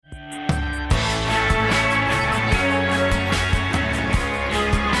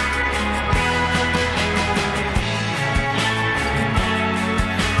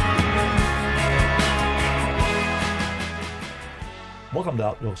Welcome to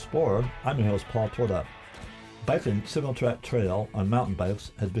Outdoor Explorer. I'm your host, Paul Torda. Biking single track trail on mountain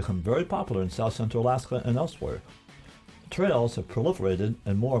bikes has become very popular in South Central Alaska and elsewhere. Trails have proliferated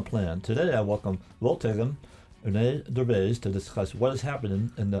and more are planned. Today I welcome Will Tagan, Renee Dervais to discuss what is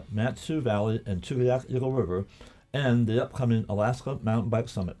happening in the Mat-Su Valley and Chugach Eagle River and the upcoming Alaska Mountain Bike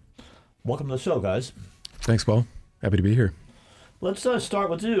Summit. Welcome to the show, guys. Thanks, Paul. Happy to be here. Let's start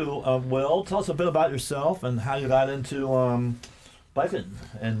with you, Will. Tell us a bit about yourself and how you got into biking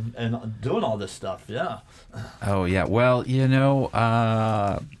and doing all this stuff. Yeah. Oh, yeah. Well,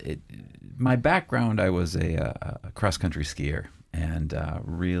 my background, I was a cross-country skier and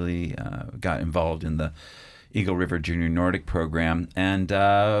really got involved in the Eagle River Junior Nordic program. And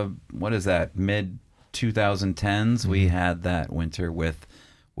what is that, mid-2010s, we had that winter with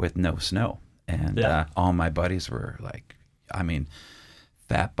no snow. And all my buddies were like,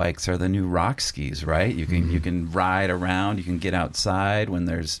 fat bikes are the new rock skis, right? You can ride around, you can get outside when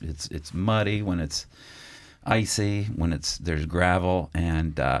it's muddy, when it's icy, when there's gravel,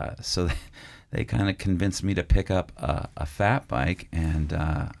 and so they kind of convinced me to pick up a fat bike, and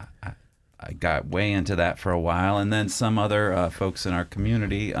I got way into that for a while, and then some other folks in our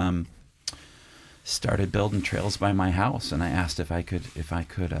community started building trails by my house, and I asked if I could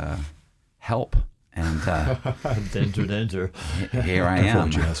help. And danger. Here I am.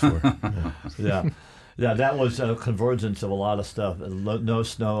 What you asked for. Yeah. That was a convergence of a lot of stuff. No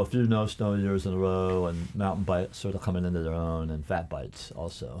snow, a few no snow years in a row, and mountain bikes sort of coming into their own, and fat bikes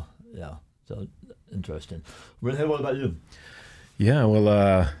also. Yeah, so interesting. Renee, what about you? Yeah,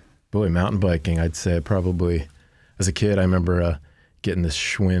 well, mountain biking. I'd say probably as a kid, I remember getting this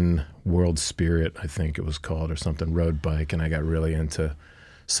Schwinn World Spirit, I think it was called, or something, road bike, and I got really into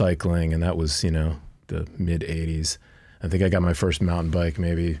cycling, and that was, the mid 80s. I think I got my first mountain bike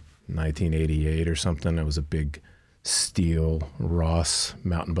maybe 1988 or something. It was a big steel Ross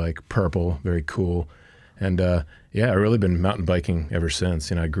mountain bike, purple, very cool. And I've really been mountain biking ever since.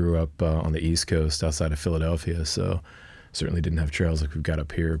 I grew up on the East Coast outside of Philadelphia, so certainly didn't have trails like we've got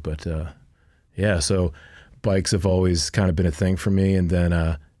up here. But so bikes have always kind of been a thing for me. And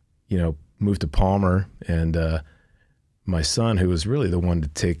then, moved to Palmer, and my son, who was really the one to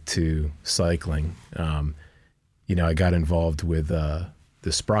take to cycling, I got involved with the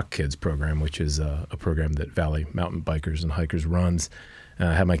Sprock Kids program, which is a program that Valley Mountain Bikers and Hikers runs.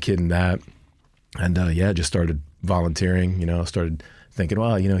 I had my kid in that, and just started volunteering. Started thinking,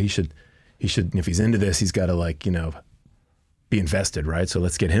 well, he should, if he's into this, he's got to be invested, right? So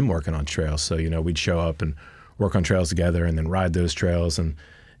let's get him working on trails. So we'd show up and work on trails together, and then ride those trails, and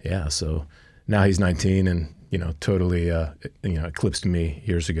so now he's 19 and totally, eclipsed me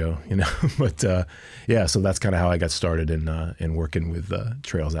years ago, but, so that's kind of how I got started in working with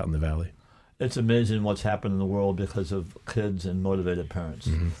trails out in the valley. It's amazing what's happened in the world because of kids and motivated parents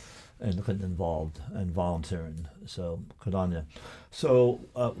and getting involved and volunteering. So good on you. So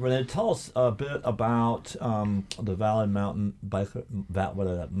Renee, tell us a bit about the Valley Mountain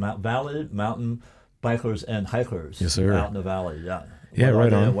Valley Mountain Bikers and Hikers. Yes, sir. Out in the valley. Yeah.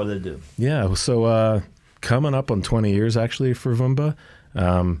 Right on. What do they do? Yeah. So, coming up on 20 years actually for VMBA.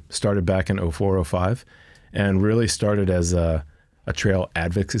 Started back in 04-05 and really started as a trail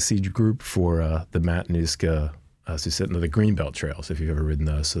advocacy group for the Matanuska, the Greenbelt trails, if you've ever ridden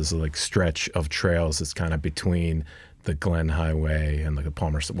those. So there's a stretch of trails that's kind of between the Glen Highway and the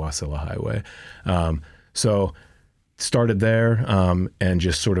Palmer-Wasilla Highway. So started there and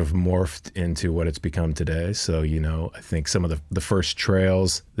just sort of morphed into what it's become today. So, I think some of the first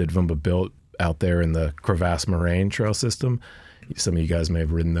trails that VMBA built out there in the Crevasse Moraine trail system. Some of you guys may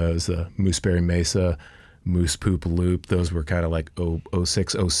have ridden those, the Mooseberry Mesa, Moose Poop Loop. Those were kind of like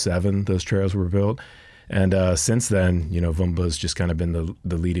 06, 07, those trails were built. And since then, VMBA's just kind of been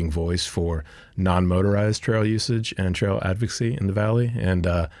the leading voice for non-motorized trail usage and trail advocacy in the valley. And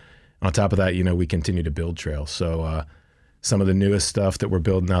on top of that, we continue to build trails. So some of the newest stuff that we're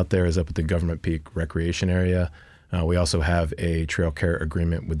building out there is up at the Government Peak Recreation Area. We also have a trail care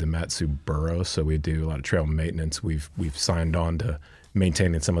agreement with the Mat-Su Borough, so we do a lot of trail maintenance. We've signed on to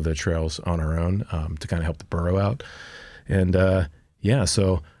maintaining some of the trails on our own to kind of help the borough out. And so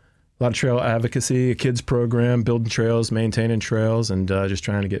a lot of trail advocacy, a kids program, building trails, maintaining trails, and just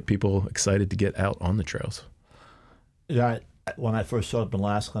trying to get people excited to get out on the trails. Yeah, when I first showed up in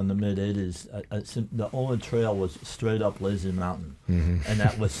Alaska in the mid-'80s, the only trail was straight up Lazy Mountain, and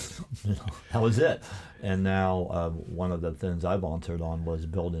that was it. And now one of the things I volunteered on was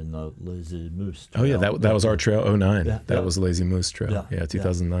building the Lazy Moose Trail. Oh yeah, that was our trail, 09. That was Lazy Moose Trail. Yeah,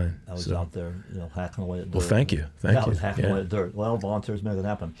 2009. I was out there, hacking away at dirt. Well, thank you. I was hacking away at dirt. Well, volunteers make it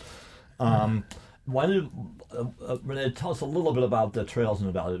happen. Why do Renee tell us a little bit about the trails in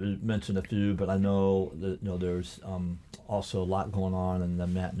the valley? You mentioned a few, but I know that there's also a lot going on in the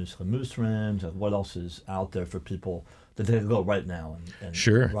Matanuska Moose Range. What else is out there for people that they can go right now and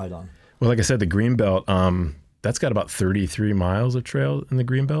Sure. ride on? Well, like I said, the Greenbelt, that's got about 33 miles of trail in the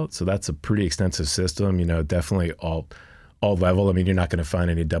Greenbelt, so that's a pretty extensive system. Definitely all level. I mean, you're not going to find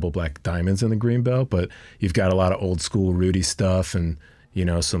any double black diamonds in the Greenbelt, but you've got a lot of old school Rudy stuff and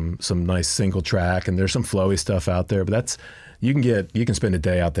some nice single track, and there's some flowy stuff out there. But you can spend a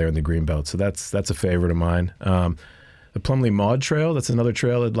day out there in the Greenbelt, so that's a favorite of mine. The Plumley Maud Trail, that's another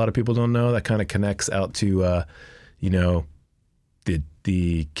trail that a lot of people don't know. That kind of connects out to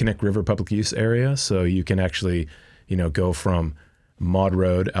the Kinnick River public use area, so you can actually go from Maud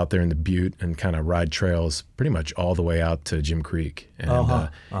Road out there in the Butte and kind of ride trails pretty much all the way out to Jim Creek. And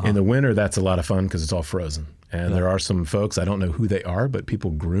in the winter, that's a lot of fun because it's all frozen. And there are some folks, I don't know who they are, but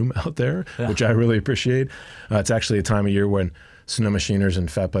people groom out there, which I really appreciate. It's actually a time of year when snow machiners and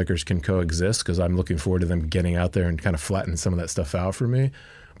fat bikers can coexist, because I'm looking forward to them getting out there and kind of flatten some of that stuff out for me.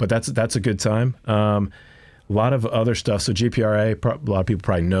 But that's a good time. A lot of other stuff. So GPRA, a lot of people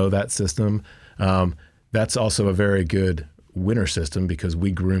probably know that system. That's also a very good winter system because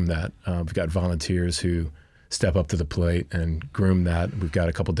we groom that. We've got volunteers who step up to the plate and groom that. We've got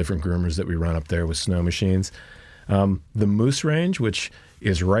a couple different groomers that we run up there with snow machines. The Moose Range, which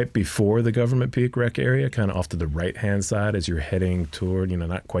is right before the Government Peak Rec area, kind of off to the right-hand side as you're heading toward,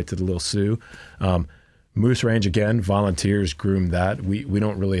 not quite to the Little Sioux. Moose Range, again, volunteers groom that. We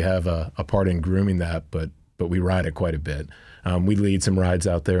don't really have a part in grooming that, but we ride it quite a bit. We lead some rides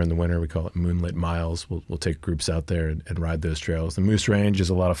out there in the winter. We call it Moonlit Miles. We'll take groups out there and ride those trails. The Moose Range is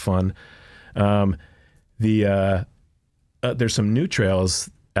a lot of fun. There's some new trails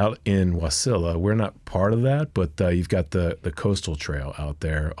out in Wasilla. We're not part of that, but you've got the Coastal Trail out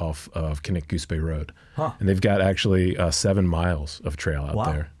there off of Kinnick Goose Bay Road. And they've got actually 7 miles of trail out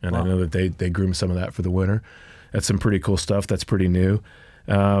there. And I know that they groom some of that for the winter. That's some pretty cool stuff. That's pretty new.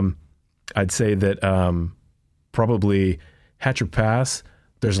 I'd say that probably Hatcher Pass,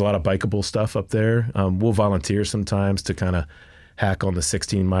 there's a lot of bikeable stuff up there. We'll volunteer sometimes to kind of hack on the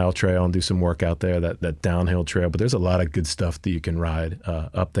 16-mile trail and do some work out there, that downhill trail. But there's a lot of good stuff that you can ride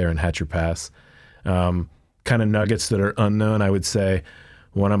up there in Hatcher Pass. Kind of nuggets that are unknown, I would say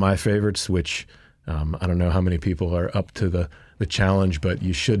one of my favorites, which I don't know how many people are up to the challenge, but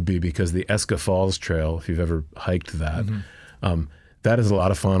you should be, because the Eska Falls Trail, if you've ever hiked that, that is a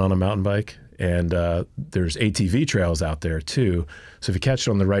lot of fun on a mountain bike. And there's ATV trails out there too. So if you catch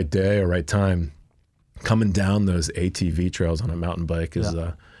it on the right day or right time, coming down those ATV trails on a mountain bike is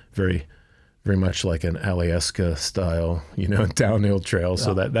very, very much like an Alyeska style, downhill trail.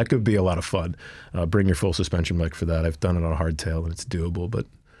 So that could be a lot of fun. Bring your full suspension bike for that. I've done it on a hardtail and it's doable, but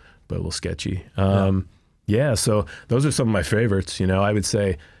a little sketchy. So those are some of my favorites. I would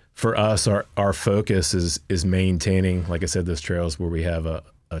say for us, our focus is maintaining, like I said, those trails where we have a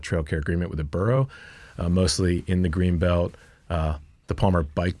trail care agreement with the borough, mostly in the Greenbelt. The Palmer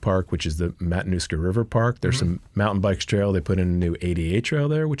Bike Park, which is the Matanuska River Park. There's some mountain bikes trail. They put in a new ADA trail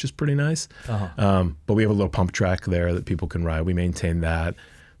there, which is pretty nice. But we have a little pump track there that people can ride. We maintain that.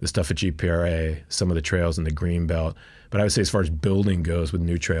 The stuff at GPRA, some of the trails in the Greenbelt. But I would say as far as building goes with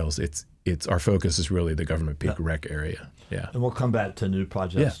new trails, it's our focus is really the Government Peak Rec area. Yeah. And we'll come back to new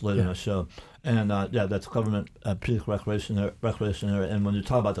projects later in the show. And that's Government Peak Recreation Area. And when you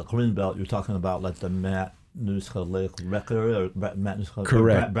talk about the Greenbelt, you're talking about like the Matanuska Lake Rec area, or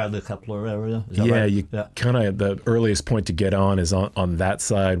Matanuska Bradley Kepler area. Is that right? Kind of the earliest point to get on is on that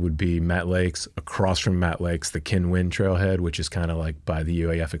side would be Matt Lakes. Across from Matt Lakes, the Kinwin Trailhead, which is kind of like by the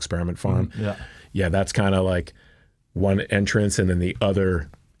UAF Experiment Farm. That's kind of like one entrance, and then the other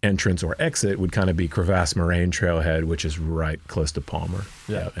entrance or exit would kind of be Crevasse Moraine Trailhead, which is right close to Palmer.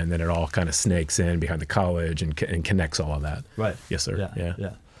 And then it all kind of snakes in behind the college and connects all of that. Right. Yes, sir.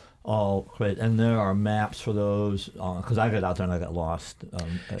 Yeah. All great. And there are maps for those, because I got out there and I got lost. The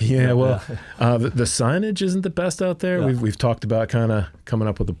signage isn't the best out there. We've talked about kind of coming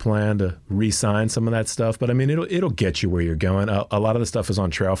up with a plan to re-sign some of that stuff, but I mean, it'll get you where you're going. A lot of the stuff is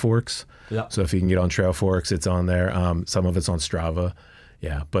on Trailforks. So if you can get on Trailforks, it's on there. Some of it's on Strava.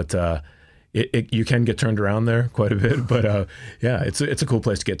 But you can get turned around there quite a bit. But it's a cool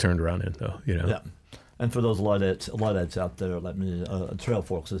place to get turned around in, though. And for those Luddites out there,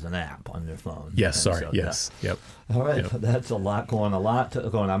 Trailforks is an app on your phone. Yes, Yep. All right, that's a lot going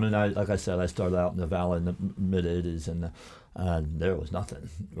on. I mean, like I said, I started out in the valley in the mid-'80s, and there was nothing,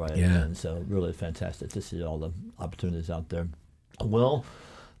 right? And so really fantastic to see all the opportunities out there. Well,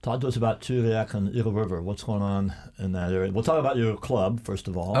 Talk to us about Chugach and Eagle River. What's going on in that area? We'll talk about your club first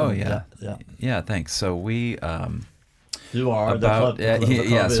of all. Oh yeah, yeah. Thanks. So we you are about the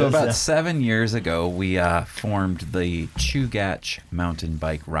club so is, about 7 years ago we formed the Chugach Mountain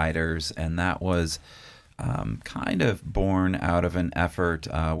Bike Riders, and that was kind of born out of an effort.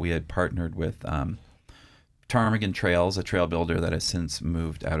 We had partnered with Ptarmigan Trails, a trail builder that has since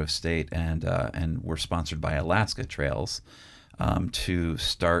moved out of state, and we're sponsored by Alaska Trails. To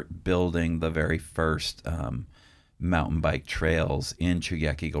start building the very first mountain bike trails in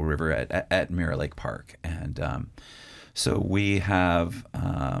Chugach Eagle River at Mirror Lake Park. And so we have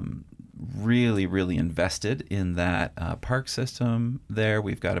really, really invested in that park system there.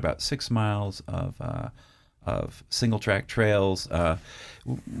 We've got about 6 miles of single track trails,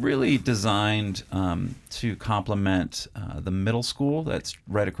 really designed to complement the middle school that's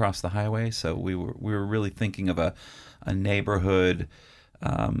right across the highway. So we were really thinking of a neighborhood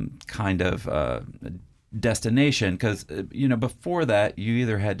kind of destination, because before that you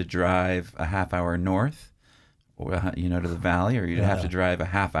either had to drive a half hour north or to the valley, or you'd have to drive a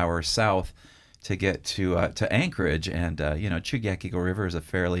half hour south to get to Anchorage. And Chugach Eagle River is a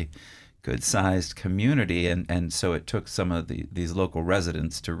fairly good sized community, and so it took some of these local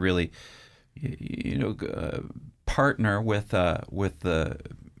residents to really partner with the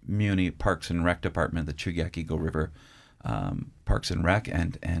Muni Parks and Rec Department, the Chugach Eagle River Parks and Rec,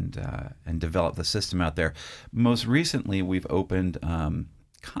 and develop the system out there. Most recently, we've opened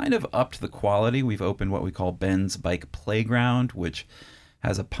kind of up to the quality. We've opened what we call Ben's Bike Playground, which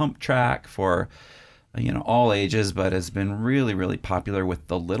has a pump track for all ages, but has been really, really popular with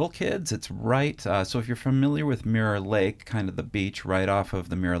the little kids. It's right. So if you're familiar with Mirror Lake, kind of the beach right off of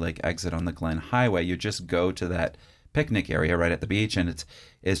the Mirror Lake exit on the Glen Highway, you just go to that picnic area right at the beach, and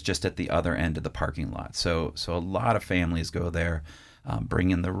it's just at the other end of the parking lot. So a lot of families go there, bring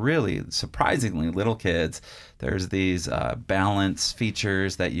in the really surprisingly little kids. There's these balance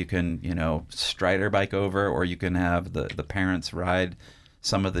features that you can strider bike over, or you can have the parents ride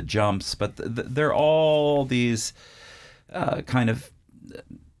some of the jumps. But they're all these kind of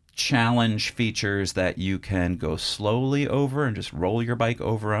challenge features that you can go slowly over and just roll your bike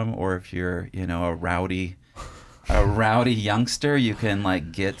over them, or if you're a rowdy youngster, you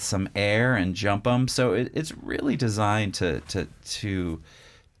can get some air and jump them. So it's really designed to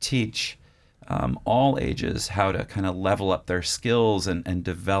teach all ages how to kind of level up their skills and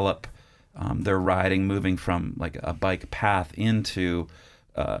develop their riding, moving from a bike path into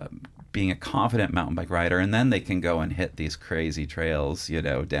being a confident mountain bike rider. And then they can go and hit these crazy trails,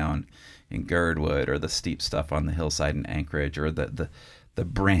 down in Girdwood, or the steep stuff on the hillside in Anchorage, or the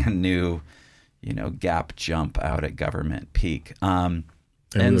brand new gap jump out at Government Peak. And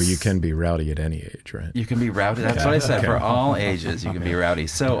you can be rowdy at any age, right? You can be rowdy. That's what I said. Okay. For all ages, you can be rowdy.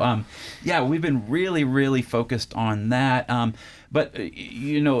 So, we've been really, really focused on that. But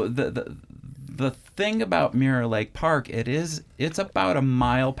the thing about Mirror Lake Park, it's about a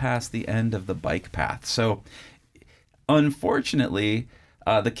mile past the end of the bike path. So, unfortunately,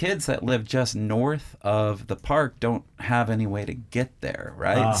 the kids that live just north of the park don't have any way to get there,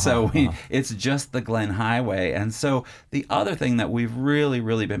 right? So it's just the Glen Highway. And so the other thing that we've really,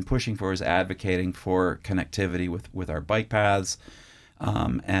 really been pushing for is advocating for connectivity with our bike paths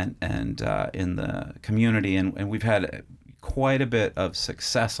and in the community. And we've had quite a bit of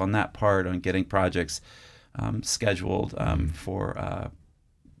success on that part, on getting projects scheduled for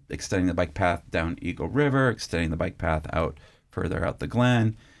extending the bike path down Eagle River, extending the bike path out further out the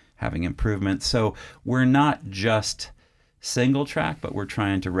Glen, having improvements. So we're not just single track, but we're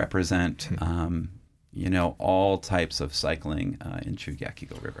trying to represent, all types of cycling in Chugach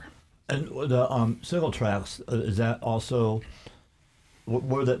Eagle River. And the single tracks, is that also,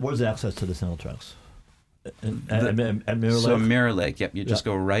 where's the access to the single tracks? At Mirror Lake? So Mirror Lake, yep. You just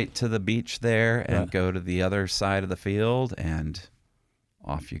go right to the beach there and go to the other side of the field, and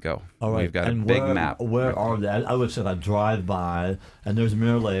off you go. All right. We've got a big map. Where are they? I would say I drive by, and there's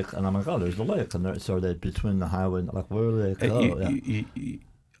Mirror Lake, and I'm like, oh, there's the lake. And so they're between the highway, and where do they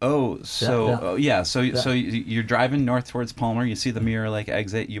go? So you're driving north towards Palmer. You see the Mirror Lake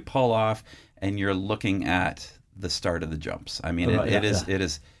exit. You pull off, and you're looking at the start of the jumps. I mean,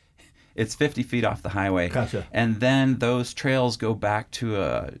 it's 50 feet off the highway. Gotcha. And then those trails go back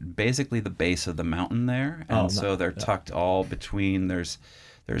to basically the base of the mountain there. And so they're tucked all between. There's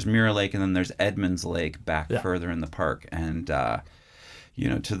Mirror Lake, and then there's Edmonds Lake back further in the park. And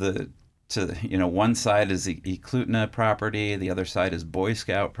one side is the Eklutna property, the other side is Boy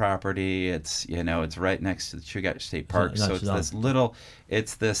Scout property. It's it's right next to the Chugach State Park. So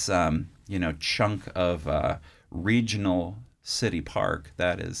it's this chunk of regional city park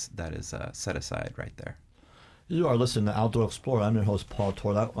that is set aside right there. You are listening to Outdoor Explorer. I'm your host, Paul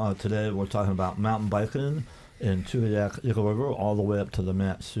Tordak. Today we're talking about mountain biking in Chugiak Eagle River all the way up to the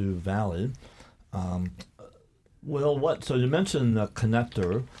Mat-Su Valley. So you mentioned the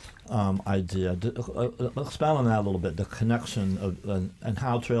connector idea. Expound on that a little bit, the connection and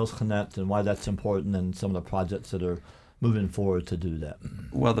how trails connect and why that's important and some of the projects that are moving forward to do that.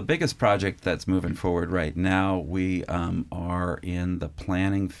 Well, the biggest project that's moving forward right now, we are in the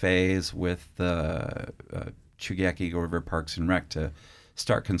planning phase with the Chugiak Eagle River Parks and Rec to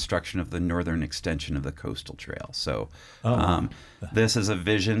start construction of the northern extension of the coastal trail. So this is a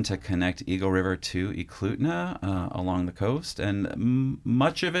vision to connect Eagle River to Eklutna along the coast, and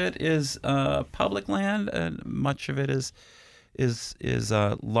much of it is public land, and much of it is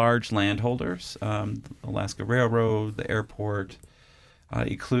large landholders, Alaska Railroad, the airport,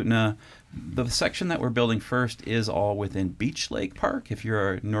 Eklutna. The section that we're building first is all within Beach Lake Park. If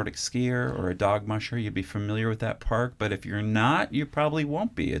you're a Nordic skier or a dog musher, you'd be familiar with that park. But if you're not, you probably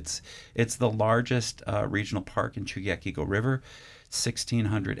won't be. It's the largest regional park in Chugiak Eagle River,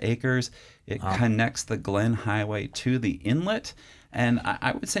 1,600 acres. It connects the Glen Highway to the inlet. And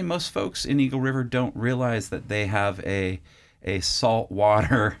I would say most folks in Eagle River don't realize that they have a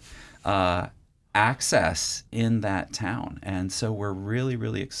saltwater access in that town, and so we're really,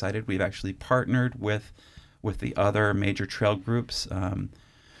 really excited. We've actually partnered with the other major trail groups, the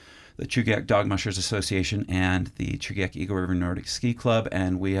Chugiak Dog Mushers Association and the Chugiak Eagle River Nordic Ski Club,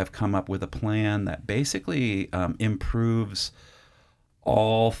 and we have come up with a plan that basically improves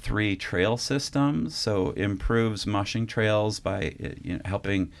all three trail systems. So improves mushing trails by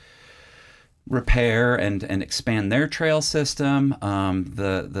helping repair and expand their trail system.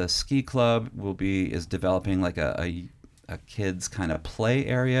 The ski club is developing like a kids kind of play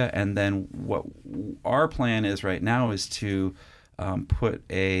area, and then what our plan is right now is to put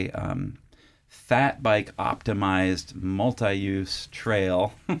a fat bike optimized multi-use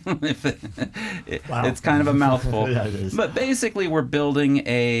trail. It's kind of a mouthful. Yeah, it is. But basically we're building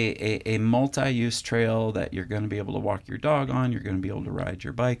a multi-use trail that you're going to be able to walk your dog on, you're going to be able to ride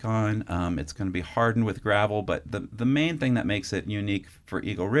your bike on. It's going to be hardened with gravel, but the main thing that makes it unique for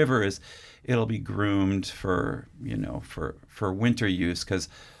Eagle River is it'll be groomed for winter use, because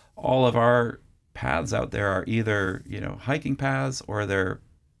all of our paths out there are either hiking paths or they're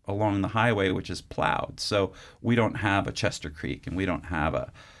along the highway, which is plowed. So we don't have a Chester Creek, and we don't have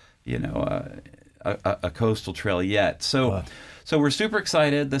a coastal trail yet. So we're super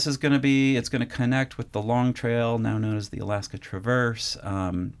excited. This is going to connect with the Long Trail, now known as the Alaska Traverse.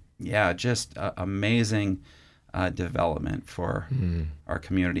 Just amazing development for our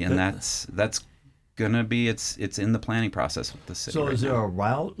community, and that's going to be it's in the planning process with the city. So right is there now. a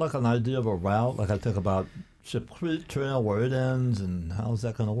route, like an idea of a route? Like I think about Ship Creek Trail, where it ends, and how's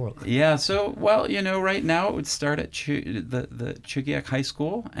that going to work? Yeah, so, right now it would start at the Chugiak High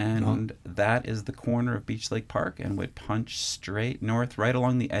School, and that is the corner of Beach Lake Park, and would punch straight north right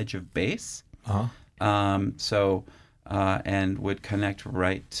along the edge of base. And would connect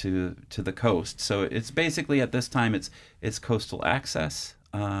right to the coast. So it's basically, at this time, it's coastal access.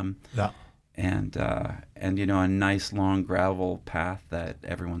 And a nice long gravel path that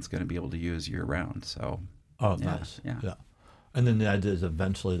everyone's going to be able to use year round. So. Oh, nice. Yeah. And then the idea is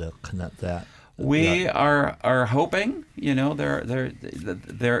eventually to connect that. We are hoping,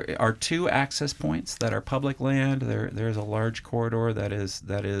 there are two access points that are public land. There's a large corridor that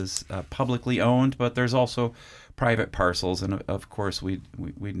is publicly owned, but there's also private parcels, and of course we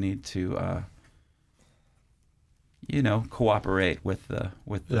need to cooperate with the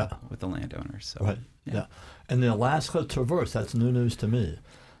landowners. So, right. Yeah. And the Alaska Traverse, that's new news to me.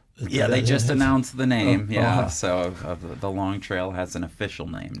 Yeah, they just announced the name. So the Long Trail has an official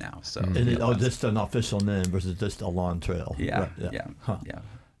name now. So just an official name versus just a long trail. Yeah, right, yeah.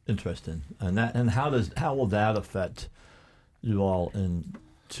 Interesting. And how will that affect you all in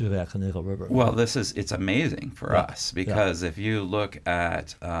Chugiak and Eagle River? Well, it's amazing for us, because if you look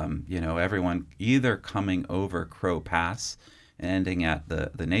at everyone either coming over Crow Pass, ending at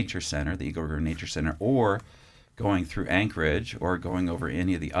the Nature Center, the Eagle River Nature Center, or going through Anchorage or going over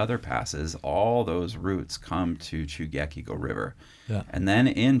any of the other passes, all those routes come to Chugiak Eagle River. Yeah. And then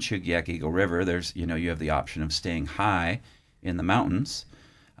in Chugiak Eagle River, there's, you have the option of staying high in the mountains,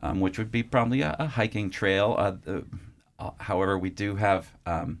 which would be probably a hiking trail. However, we do have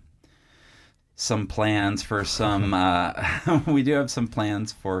some plans for some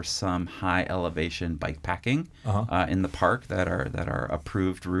high elevation bike packing in the park that are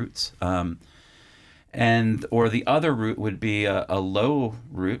approved routes. Or the other route would be a low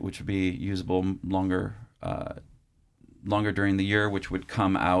route, which would be usable longer longer during the year, which would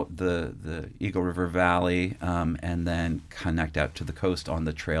come out the Eagle River Valley and then connect out to the coast on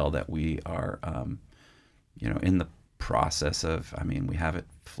the trail that we are, in the process of. I mean, we have it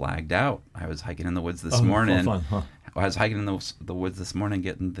flagged out. I was hiking in the woods this morning. Fun, huh? I was hiking in the woods this morning,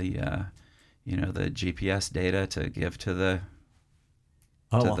 getting the the GPS data to give to the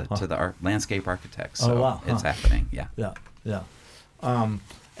landscape architects. So it's happening. Yeah. Yeah.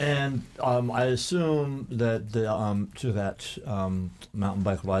 And I assume that mountain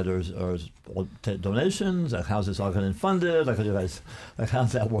bike riders take donations. Like, how's this all getting funded? Like, you guys,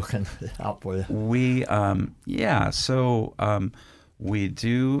 how's that working out for you? We we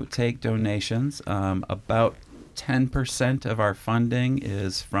do take donations. About 10% of our funding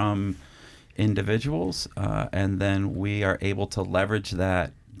is from individuals, and then we are able to leverage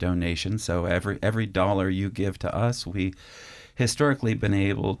that donation. So every dollar you give to us, we historically been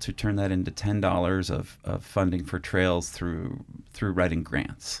able to turn that into $10 of funding for trails through writing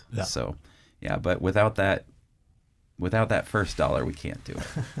grants. Yeah. So, but without that first dollar, we can't do it.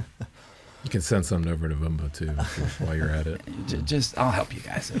 You can send something over to Vumba too while you're at it. Just I'll help you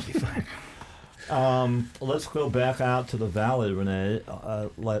guys. It'll be fine. Let's go back out to the valley, Renee.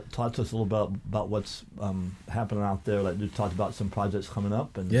 Talk to us a little bit about what's happening out there. Like, you talked about some projects coming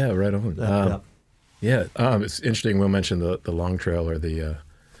up. And yeah, right on. It's interesting. We'll mention the Long Trail or the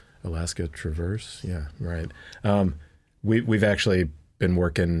Alaska Traverse. Yeah, right. We've actually been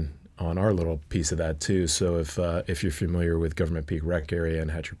working on our little piece of that too. So if you're familiar with Government Peak Rec Area and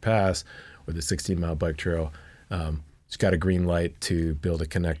Hatcher Pass or the 16-mile bike trail, it's got a green light to build a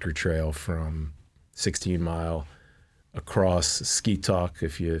connector trail from 16-mile across Ski Talk,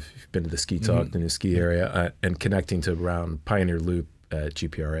 if you've been to the Ski Talk, the new ski area, and connecting to around Pioneer Loop at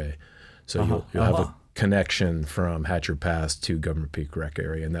GPRA. So you'll have a connection from Hatcher Pass to Government Peak Rec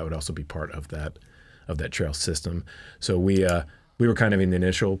Area, and that would also be part of that trail system. So we were kind of in the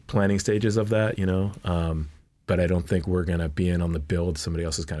initial planning stages of that, but I don't think we're going to be in on the build. Somebody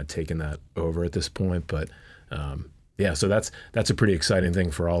else has kind of taken that over at this point. But so that's a pretty exciting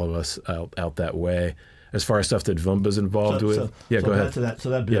thing for all of us out that way. As far as stuff that Vumba's involved with, go ahead. So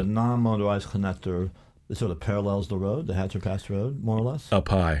that'd be a non-motorized connector that sort of parallels the road, the Hatcher Pass Road, more or less? Up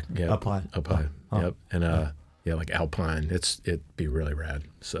high, yeah. Up high. Yep. And like Alpine, it'd be really rad.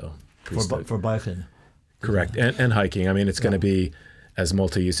 So for biking. Correct, and hiking. I mean, it's going to be as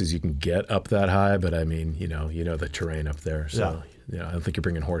multi-use as you can get up that high, but I mean, you know the terrain up there. So I don't think you're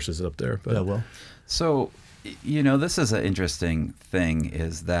bringing horses up there. But so. This is an interesting thing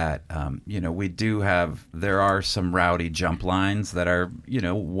is that, there are some rowdy jump lines that are,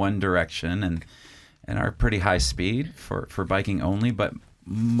 one direction and are pretty high speed for biking only. But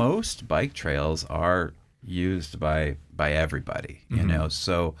most bike trails are used by everybody,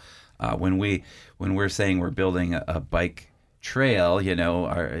 So when we're saying we're building a bike trail,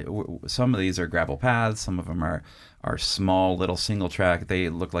 some of these are gravel paths, some of them are small little single track. They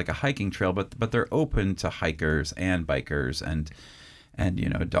look like a hiking trail, but they're open to hikers and bikers and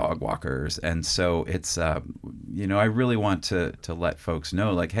dog walkers. And so it's I really want to let folks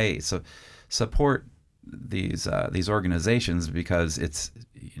know, like, hey, so support these organizations, because it's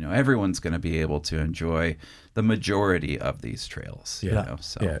everyone's going to be able to enjoy the majority of these trails.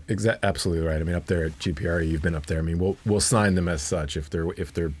 Absolutely right. I mean, up there at GPRA, you've been up there. I mean, we'll sign them as such if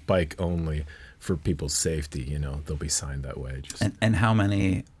they're bike only. For people's safety, they'll be signed that way. And how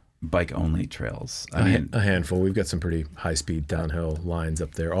many bike-only trails? I mean, a handful. We've got some pretty high-speed downhill lines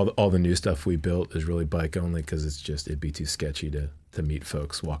up there. All the new stuff we built is really bike-only because it'd be too sketchy to meet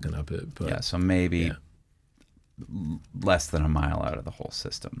folks walking up it. But, so maybe less than a mile out of the whole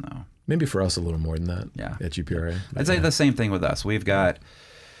system, though. Maybe for us a little more than that. Yeah. At GPRA. I'd say the same thing with us. We've got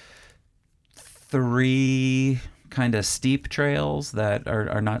 3 kind of steep trails that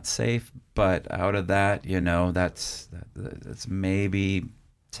are not safe, but out of that, that's maybe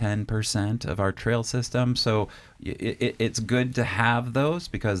 10% of our trail system. So it's good to have those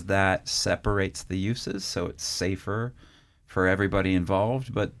because that separates the uses, so it's safer for everybody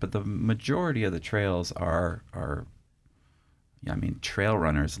involved. But the majority of the trails are trail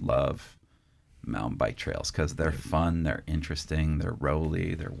runners love mountain bike trails because they're fun, they're interesting, they're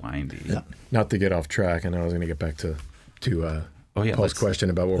rolly, they're windy. Yeah. Not to get off track, and I was going to get back to Paul's question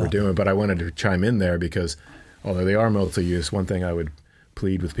about what we're doing, but I wanted to chime in there because although they are multi-use, one thing I would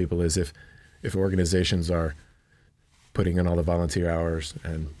plead with people is if organizations are putting in all the volunteer hours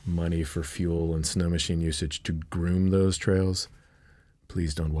and money for fuel and snow machine usage to groom those trails,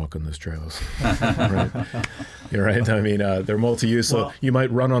 please don't walk on those trails. Right? You're right. I mean, they're multi-use, so you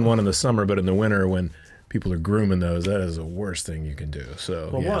might run on one in the summer, but in the winter when people are grooming those, that is the worst thing you can do. So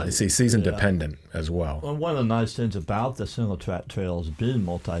Well, yeah, what- they see season dependent as well. Well, one of the nice things about the single track trails being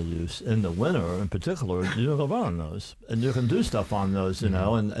multi-use in the winter, in particular, you can go run on those, and you can do stuff on those, you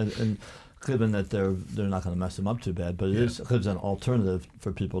know, and given that they're not going to mess them up too bad, but it gives an alternative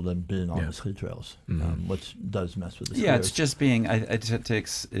for people than being on the ski trails, which does mess with the skiers. Yeah, it's just being. I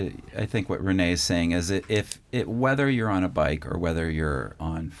think what Renee is saying is whether you're on a bike or whether you're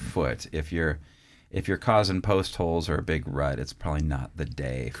on foot, if you're causing post holes or a big rut, it's probably not the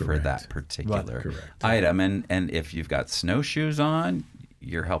day for that particular item. And if you've got snowshoes on,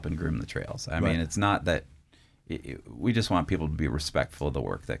 you're helping groom the trails. I mean, it's not that. We just want people to be respectful of the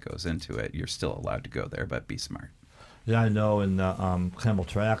work that goes into it. You're still allowed to go there, but be smart. Yeah, I know in Campbell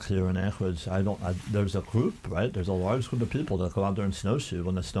Track here in Anchorage, there's a group, right? There's a large group of people that go out there and snowshoe.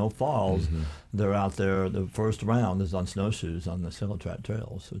 When the snow falls, they're out there. The first round is on snowshoes on the single track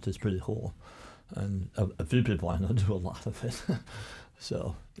trails, which is pretty cool. And a few people I know do a lot of it.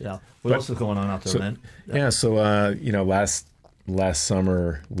 So, yeah. What else is going on out there, man? So, last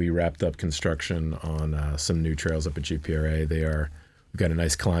summer we wrapped up construction on some new trails up at GPRA. We've got a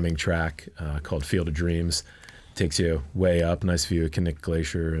nice climbing track called Field of Dreams. Takes you way up, nice view of Kinnick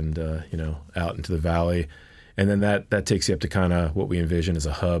Glacier and out into the valley. And then that takes you up to kind of what we envision as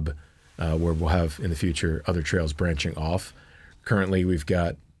a hub where we'll have in the future other trails branching off. Currently we've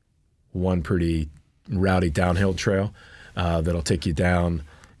got one pretty rowdy downhill trail that'll take you down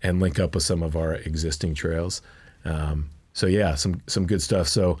and link up with some of our existing trails. So yeah, some good stuff.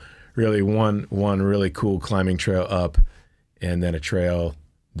 So really one really cool climbing trail up, and then a trail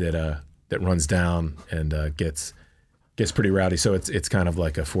that runs down and gets pretty rowdy. So it's kind of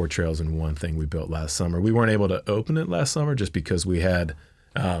like a 4 trails in one thing we built last summer. We weren't able to open it last summer just because we had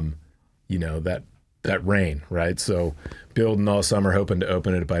that rain, right? So building all summer, hoping to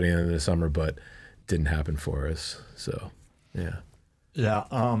open it by the end of the summer, but didn't happen for us. So yeah. Yeah.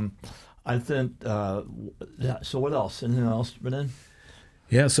 I think, so what else? Anything else, Renan?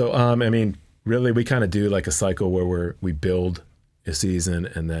 Yeah, so, really we kind of do like a cycle where we build a season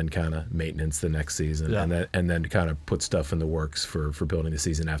and then kind of maintenance the next season and then kind of put stuff in the works for building the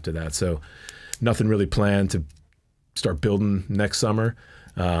season after that. So nothing really planned to start building next summer.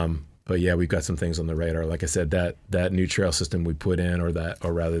 But yeah, we've got some things on the radar. Like I said, that new trail system we put in, or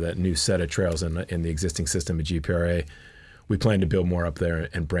rather that new set of trails in the existing system at GPRA, we plan to build more up there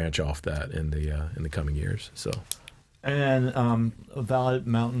and branch off that in the coming years. So, and Valley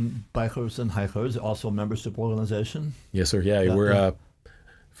Mountain Bikers and Hikers, also a membership organization. Yes, sir. Yeah, we're a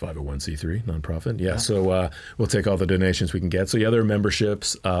 501c3 nonprofit. Yeah, so we'll take all the donations we can get. So yeah, there are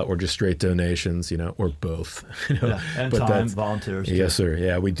memberships or just straight donations, or both. And time volunteers. Yes, sir.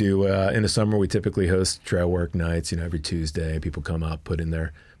 Yeah, we do. In the summer, we typically host trail work nights. Every Tuesday, people come up, put in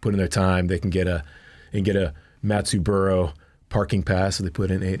their time. They can get a Matsuburo parking pass, so they put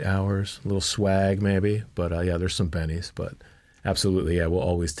in 8 hours, a little swag maybe, but there's some bennies, but absolutely, we'll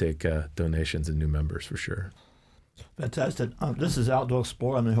always take donations and new members for sure. Fantastic. This is Outdoor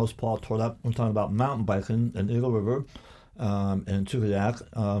Explorer. I'm your host, Paul Tordup. We're talking about mountain biking in Eagle River and Chugayak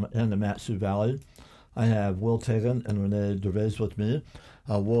and the Mat-Su Valley. I have Will Tagan and Renee Dervais with me.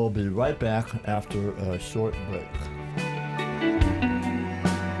 We'll be right back after a short break.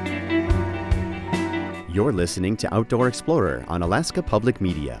 You're listening to Outdoor Explorer on Alaska Public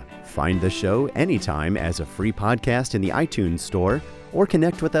Media. Find the show anytime as a free podcast in the iTunes Store or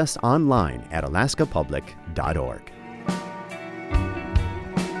connect with us online at alaskapublic.org.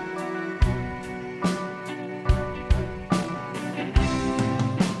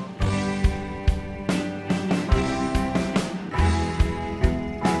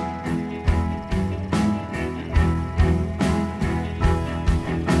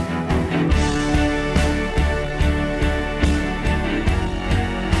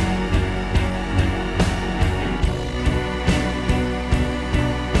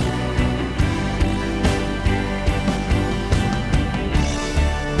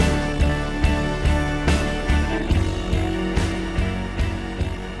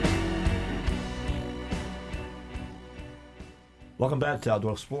 Welcome back to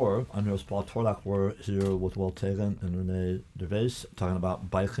Outdoor Explorer. I'm your host, Paul Tordup. We're here with Will Tagan and Renee Dervais talking about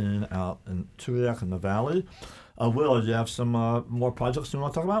biking out in Chugayak in the valley. Will, do you have some more projects you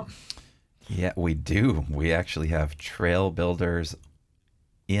want to talk about? Yeah, we do. We actually have trail builders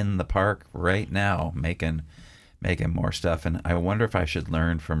in the park right now making more stuff. And I wonder if I should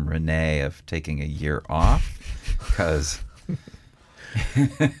learn from Renee of taking a year off, because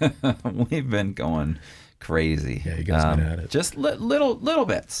We've been going crazy. Yeah, you guys been at it. Just little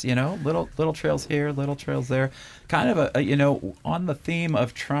bits, little trails here, little trails there. Kind of on the theme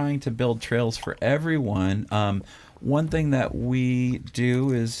of trying to build trails for everyone. One thing that we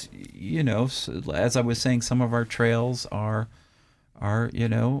do is, as I was saying, some of our trails are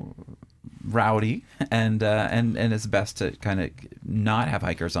rowdy, and it's best to kind of not have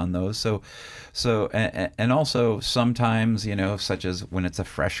hikers on those. So and also sometimes, such as when it's a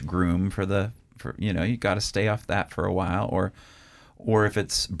fresh groom you got to stay off that for a while, or if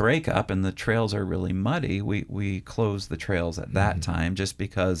it's breakup and the trails are really muddy, we close the trails at that time, just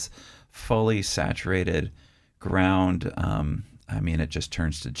because fully saturated ground, it just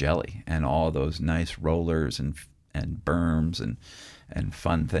turns to jelly, and all those nice rollers and berms and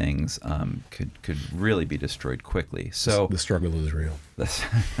fun things could really be destroyed quickly. So the struggle is real.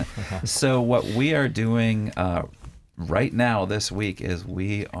 So what we are doing right now this week is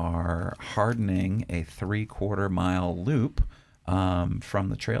we are hardening a 3/4 mile loop from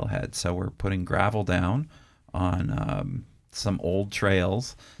the trailhead. So we're putting gravel down on some old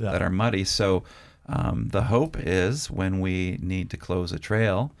trails that are muddy. So the hope is when we need to close a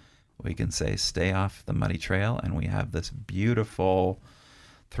trail, we can say stay off the muddy trail, and we have this beautiful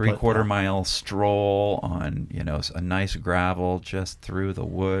 3/4 mile stroll on a nice gravel just through the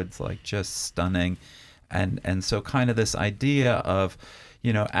woods, like just stunning. And so kind of this idea of,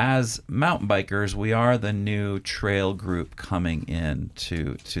 as mountain bikers, we are the new trail group coming in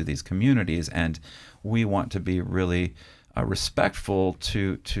to these communities, and we want to be really respectful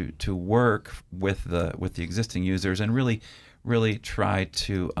to work with the existing users, and really try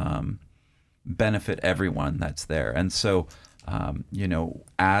to benefit everyone that's there. And so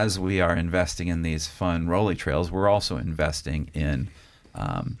as we are investing in these fun rolly trails, we're also investing in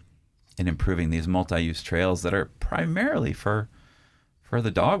improving these multi-use trails that are primarily for the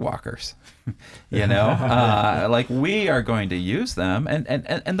dog walkers. Like we are going to use them,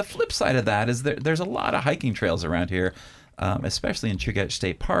 and the flip side of that is there's a lot of hiking trails around here, especially in Chugach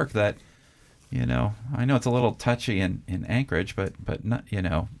State Park, that I know it's a little touchy in Anchorage, but not,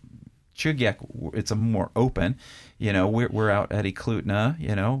 Chugach, it's a more open. We're out at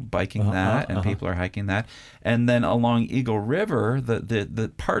Eklutna, biking that, and people are hiking that. And then along Eagle River,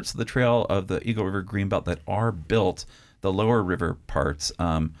 the parts of the trail of the Eagle River Greenbelt that are built, the lower river parts,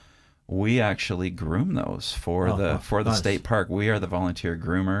 we actually groom those for the state park. We are the volunteer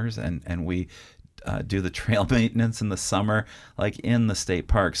groomers, and we do the trail maintenance in the summer, like in the state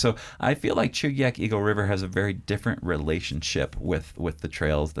park. So I feel like Chugach Eagle River has a very different relationship with the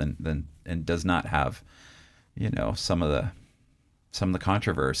trails than and does not have, some of the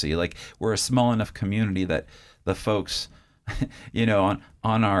controversy. Like we're a small enough community that the folks,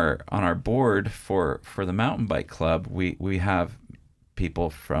 on our board for the mountain bike club, we have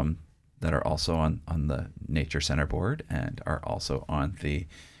people that are also on the nature center board and are also on the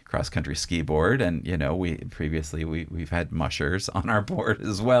cross-country ski board, and we've had mushers on our board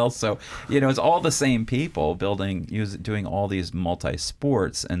as well. So it's all the same people doing all these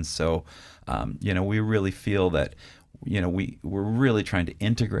multi-sports, and so we really feel that we're really trying to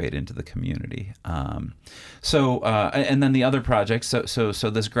integrate into the community. And then the other projects. So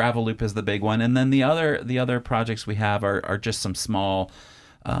this gravel loop is the big one, and then the other projects we have are just some small.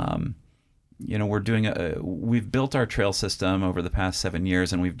 We've built our trail system over the past 7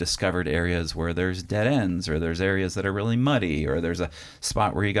 years, and we've discovered areas where there's dead ends, or there's areas that are really muddy, or there's a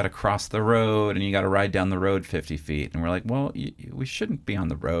spot where you got to cross the road and you got to ride down the road 50 feet. And we're like, well, we shouldn't be on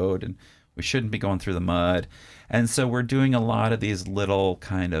the road, and we shouldn't be going through the mud. And so we're doing a lot of these little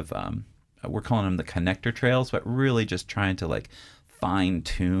kind of, we're calling them the connector trails, but really just trying to like fine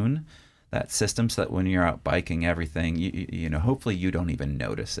tune that system so that when you're out biking, everything, hopefully you don't even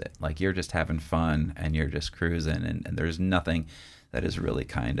notice it. Like you're just having fun and you're just cruising, and there's nothing that is really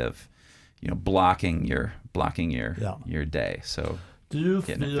kind of, blocking your day. So do you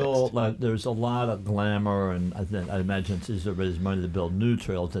feel like there's a lot of glamour, and I imagine it's easier to raise money to build new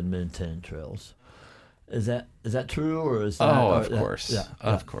trails than maintain trails? Is that true, or is that? Of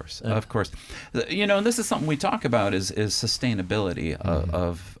course. Of course. And this is something we talk about is sustainability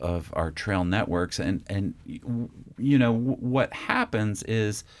of our trail networks, and what happens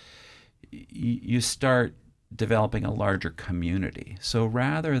is you start developing a larger community. So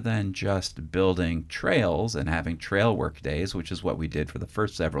rather than just building trails and having trail work days, which is what we did for the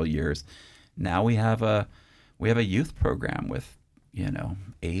first several years, now we have a youth program with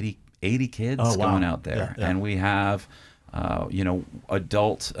 80 kids going out there. And we have,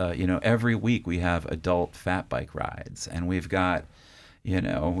 adult, every week we have adult fat bike rides. And we've got,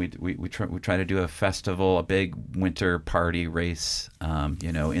 We try to do a festival, a big winter party race,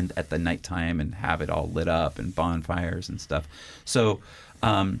 at the nighttime and have it all lit up and bonfires and stuff. So,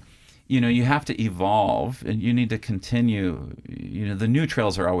 you have to evolve and you need to continue. The new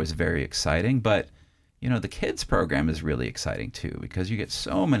trails are always very exciting, but the kids program is really exciting too, because you get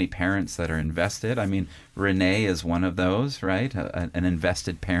so many parents that are invested. I mean, Renee is one of those, right? An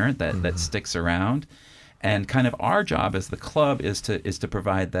invested parent that sticks around. And kind of our job as the club is to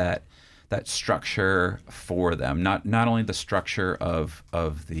provide that structure for them. Not only the structure of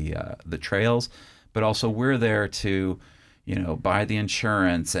the trails, but also we're there to, buy the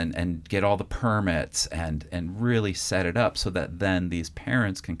insurance and get all the permits and really set it up so that then these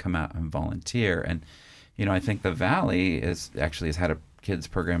parents can come out and volunteer. And I think the Valley has had a kids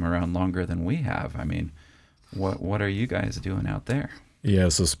program around longer than we have. I mean, what are you guys doing out there? Yeah,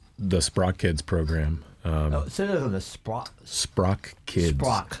 so the Sprock Kids program. Say that on the Sprock. Sprock Kids.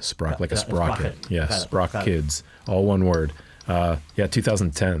 Sprock, like a sprocket. Yeah, Sprock Got it. Kids, all one word.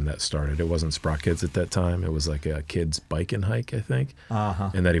 2010 that started. It wasn't Sprock Kids at that time. It was like a kids bike and hike, I think.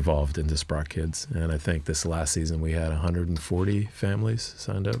 And that evolved into Sprock Kids. And I think this last season we had 140 families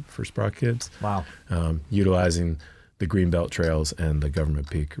signed up for Sprock Kids. Wow. Utilizing the Greenbelt Trails and the Government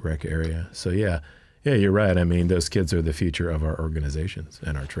Peak Rec area. So yeah, you're right. I mean, those kids are the future of our organizations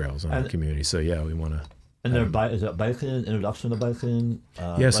and our trails and our community. So yeah, we want to. And is it biking, introduction to biking?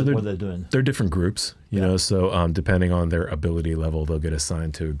 So what are they doing? They're different groups, you know. So depending on their ability level, they'll get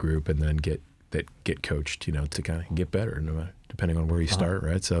assigned to a group and then get coached, to kind of get better, depending on where you start,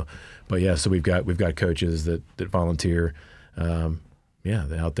 right? So, but yeah, so we've got coaches that volunteer,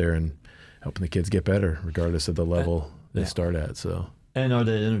 they're out there and helping the kids get better, regardless of the level they start at. So. And are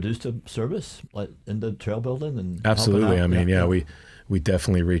they introduced to service, like in the trail building? And absolutely. I mean, we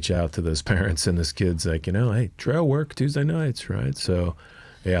definitely reach out to those parents and those kids, like, hey, trail work Tuesday nights, right? So,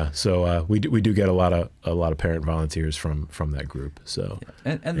 we do get a lot of parent volunteers from that group. So,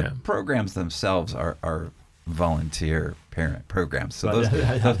 and the programs themselves are volunteer parent programs. So those,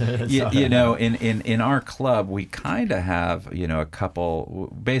 in our club, we kind of have a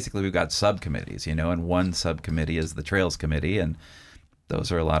couple. Basically, we've got subcommittees, and one subcommittee is the Trails Committee, and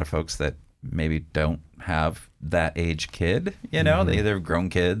those are a lot of folks that maybe don't have that age kid, they either have grown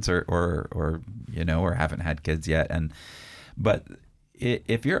kids or haven't had kids yet. But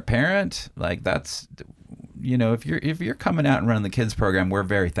if you're a parent, like that's, if you're coming out and running the kids program, we're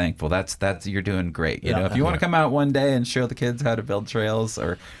very thankful. That's you're doing great. If you want to come out one day and show the kids how to build trails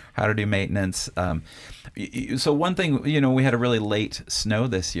or how to do maintenance. So one thing, we had a really late snow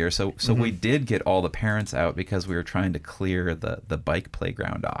this year. So we did get all the parents out because we were trying to clear the bike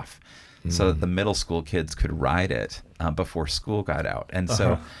playground off so that the middle school kids could ride it before school got out. And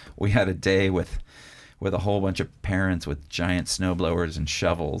so we had a day with a whole bunch of parents with giant snowblowers and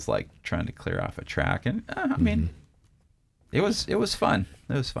shovels, like trying to clear off a track. And I mean, it was fun.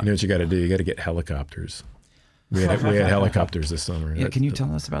 It was fun. You know what you got to do? You got to get helicopters. We had helicopters this summer. Yeah, can you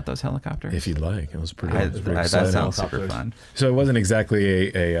tell us about those helicopters? If you'd like. It was pretty exciting. That sounds super fun. So it wasn't exactly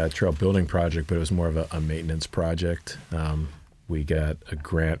a trail building project, but it was more of a maintenance project. We got a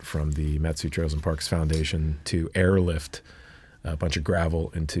grant from the Matsu Trails and Parks Foundation to airlift a bunch of gravel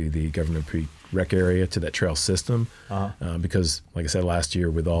into the Government Peak Rec area to that trail system. Because, like I said, last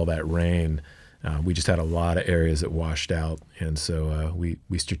year with all that rain, we just had a lot of areas that washed out. And so we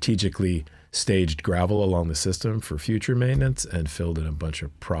strategically staged gravel along the system for future maintenance and filled in a bunch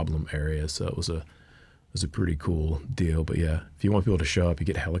of problem areas. So it was a pretty cool deal. But yeah, if you want people to show up, you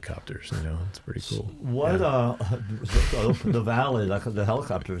get helicopters. It's pretty cool. What the Valley, like the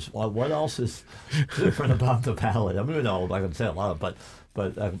helicopters? What else is different about the Valley? I mean, I can say a lot, but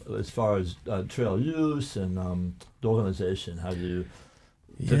as far as trail use and the organization, how do you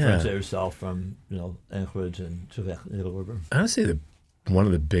differentiate yourself from Anchorage and Eagle River? I would say one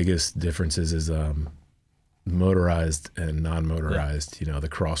of the biggest differences is motorized and non-motorized. The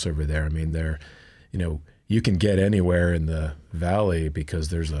crossover there. I mean, you can get anywhere in the Valley because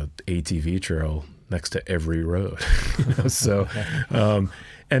there's a ATV trail next to every road. So,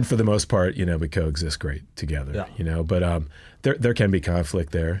 and for the most part, we coexist great together. But there can be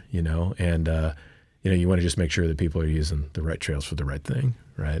conflict there. And you want to just make sure that people are using the right trails for the right thing,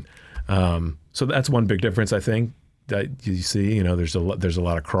 right? So that's one big difference, I think, that you see. There's a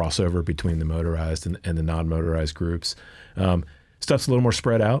lot of crossover between the motorized and the non-motorized groups. Stuff's a little more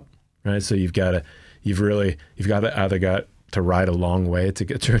spread out, right? So you've got to either got to ride a long way to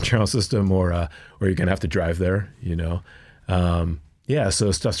get to a trail system, or you're gonna have to drive there.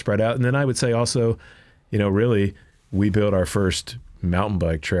 So stuff's spread out. And then I would say also, really, we built our first mountain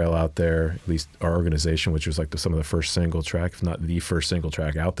bike trail out there, at least our organization, which was like some of the first single track, if not the first single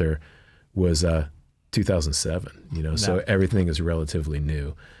track out there, was 2007. You know, so everything is relatively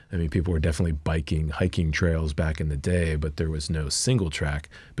new. I mean, people were definitely hiking trails back in the day, but there was no single track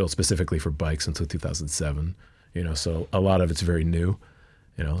built specifically for bikes until 2007. You know, so a lot of it's very new.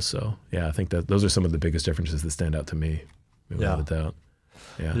 You know, so yeah, I think that those are some of the biggest differences that stand out to me, without a doubt.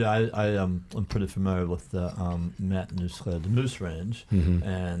 Yeah, I'm pretty familiar with the Matt Nusled, the Moose Range,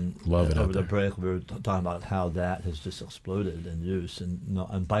 and love it. Over the break, we were talking about how that has just exploded in use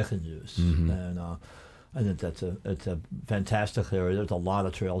and biking use, and I think it's a fantastic area. There's a lot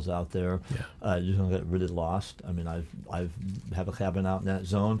of trails out there. Yeah. You can get really lost. I mean, I've have a cabin out in that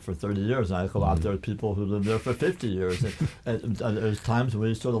zone for 30 years, and I go out there with people who live there for 50 years. And there's times when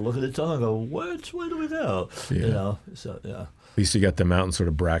we sort of look at each other and go, which way do we go? Yeah. You know, so yeah. At least you got the mountain sort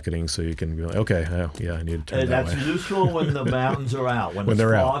of bracketing, so you can be like, okay, I need to turn that way. That's useful when the mountains are out. When it's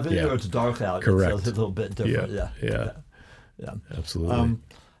they're foggy out, or it's dark out, correct. It's a little bit different. Yeah. Absolutely.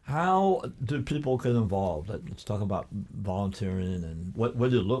 How do people get involved? Let's talk about volunteering and what do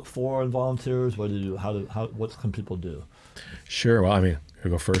you look for in volunteers? What can people do? Sure. Well, I mean, you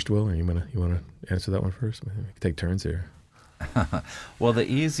go first, Will, or you wanna answer that one first? We can take turns here. Well, the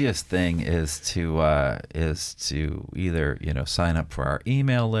easiest thing is to either sign up for our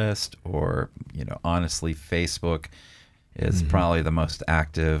email list, or honestly, Facebook is probably the most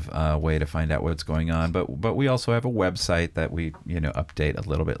active way to find out what's going on. But we also have a website that we update a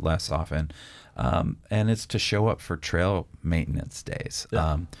little bit less often, and it's to show up for trail maintenance days.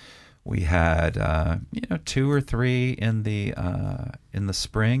 Yeah. We had 2 or 3 in the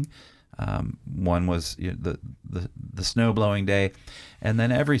spring. One was the snow blowing day, and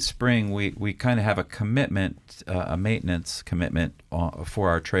then every spring we kind of have a commitment, a maintenance commitment for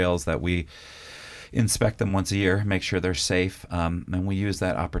our trails, that we inspect them once a year, make sure they're safe, and we use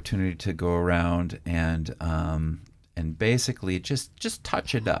that opportunity to go around and basically just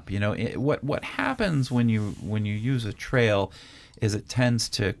touch it up. What happens when you use a trail is it tends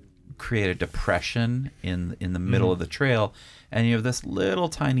to create a depression in the middle of the trail, and you have this little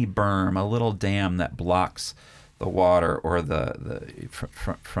tiny berm, a little dam that blocks the water or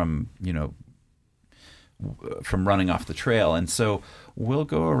from running off the trail. And so we'll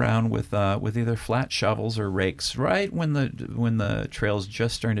go around with either flat shovels or rakes right when the trail's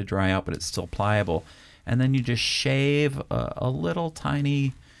just starting to dry out, but it's still pliable, and then you just shave a little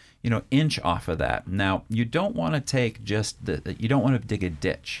tiny inch off of that. Now, you don't want to take you don't want to dig a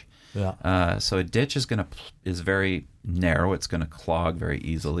ditch. Yeah. So a ditch is very narrow. It's going to clog very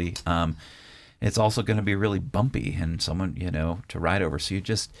easily. It's also going to be really bumpy and someone, to ride over. So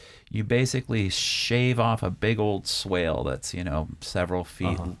you basically shave off a big old swale that's, several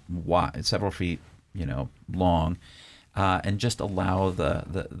feet wide, several feet, long, and just allow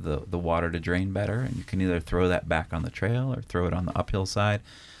the water to drain better. And you can either throw that back on the trail or throw it on the uphill side.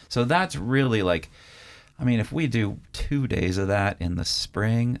 So that's really if we do 2 days of that in the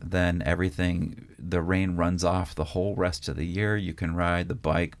spring, then the rain runs off the whole rest of the year. You can ride the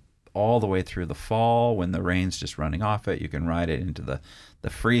bike all the way through the fall when the rain's just running off it. You can ride it into the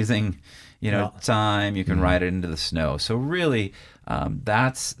freezing, time. You can ride it into the snow. So really,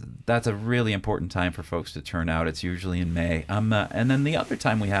 that's a really important time for folks to turn out. It's usually in May. And then the other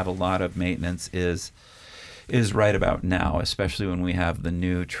time we have a lot of maintenance is right about now, especially when we have the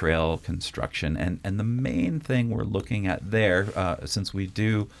new trail construction. And the main thing we're looking at there, since we've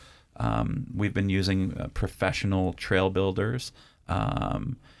been using professional trail builders,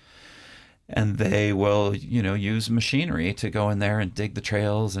 and they will, use machinery to go in there and dig the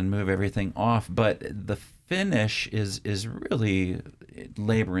trails and move everything off. But the finish is really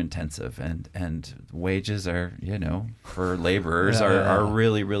labor intensive, and wages are, for laborers are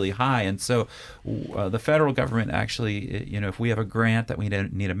really, really high. And so the federal government actually, if we have a grant that we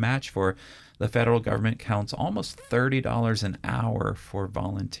need a match for, the federal government counts almost $30 an hour for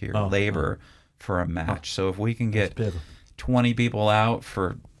volunteer labor for a match. So if we can get 20 people out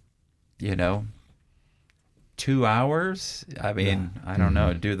for 2 hours, I don't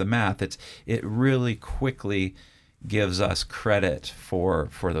know, do the math. It really quickly gives us credit for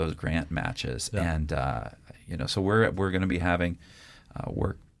those grant matches. And so we're going to be having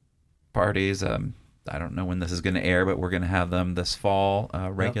work parties. I don't know when this is going to air, but we're going to have them this fall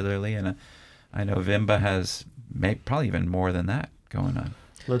regularly. And I know Vimba has probably even more than that going on.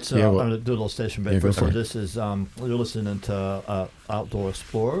 Let's I'm going to do a little station break first. So this is you're listening to Outdoor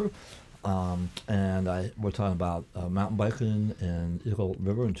Explorer. And we're talking about mountain biking in Eagle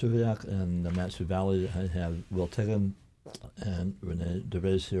River and Tuviac and the Mat-Su Valley. I have Will Tiggin and Renee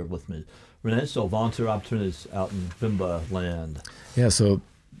DeVay's here with me. Renee, so volunteer opportunities out in Vimba land. Yeah, so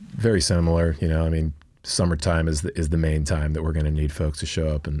very similar. I mean, summertime is the main time that we're going to need folks to show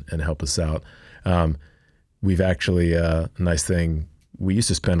up and help us out. We've actually, a nice thing, we used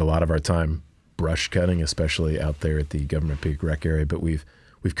to spend a lot of our time brush cutting, especially out there at the Government Peak Rec area, but we've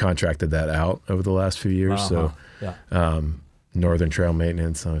contracted that out over the last few years. So Northern Trail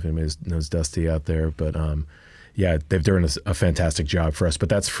Maintenance, I don't know if anybody knows Dusty out there, but they've done a fantastic job for us, but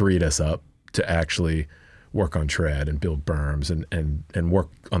that's freed us up to actually work on tread and build berms and work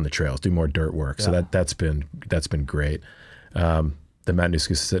on the trails, do more dirt work. Yeah. So that's been great. The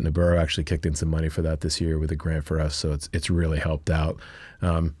Matanuska-Susitna Borough actually kicked in some money for that this year with a grant for us, so it's really helped out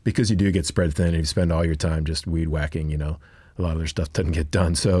because you do get spread thin and you spend all your time just weed whacking. A lot of their stuff doesn't get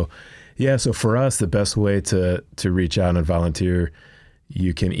done. So so for us, the best way to reach out and volunteer,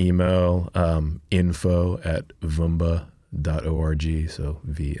 you can email info@vmbah.org, so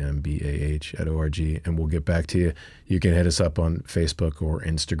VMBAH.org, and we'll get back to you. You can hit us up on Facebook or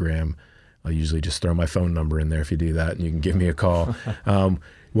Instagram. I'll usually just throw my phone number in there if you do that, and you can give me a call.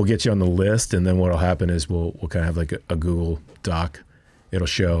 We'll get you on the list, and then what'll happen is we'll kind of have like a Google Doc. It'll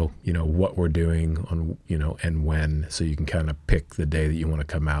show, what we're doing on, and when, so you can kind of pick the day that you want to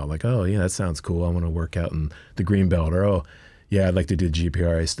come out. Like, oh, yeah, that sounds cool. I want to work out in the Greenbelt, or, oh, yeah, I'd like to do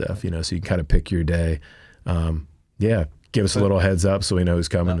GPRA stuff, so you can kind of pick your day. Give us a little heads up so we know who's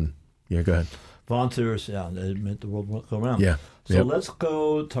coming. And go ahead. Volunteers, they make the world go around. Yeah. So let's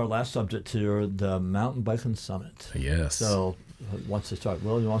go to our last subject here, the Mountain Biking Summit. Yes. So once they start,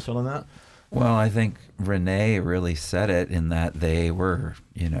 Will, you want to start on that? Well, I think Renee really said it in that they were,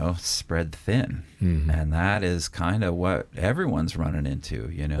 spread thin. Mm-hmm. And that is kind of what everyone's running into,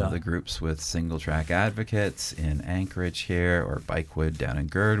 the groups with single track advocates in Anchorage here, or Bikewood down in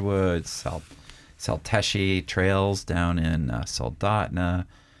Girdwood, Salteshi Trails down in Soldotna.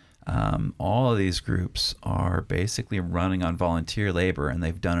 All of these groups are basically running on volunteer labor, and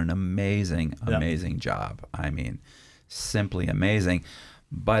they've done an amazing job. I mean, simply amazing.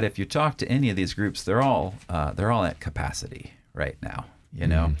 But if you talk to any of these groups, they're all at capacity right now,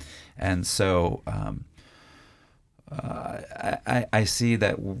 Mm-hmm. And so I see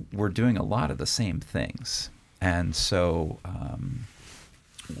that we're doing a lot of the same things, and so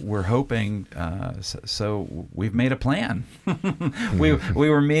we're hoping. So we've made a plan. we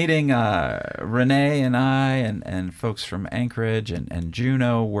were meeting Renee and I and folks from Anchorage and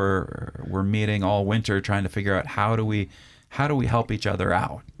Juneau. We're meeting all winter trying to figure out how do we help each other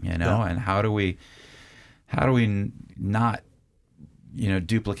out, and how do we not,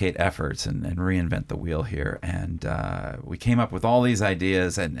 duplicate efforts and reinvent the wheel here. And we came up with all these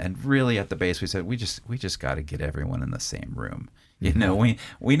ideas, and really at the base we said we just got to get everyone in the same room. Mm-hmm.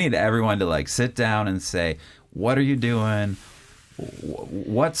 We need everyone to sit down and say, what are you doing?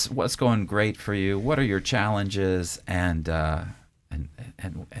 What's going great for you? What are your challenges? And kind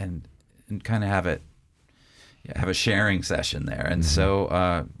of have a sharing session there. And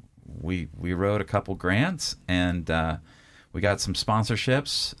so we wrote a couple grants, and we got some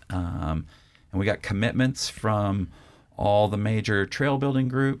sponsorships, and we got commitments from all the major trail building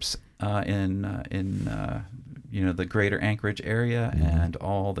groups in the greater Anchorage area, and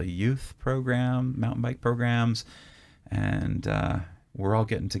all the youth mountain bike programs. And we're all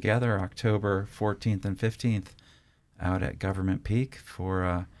getting together October 14th and 15th out at Government Peak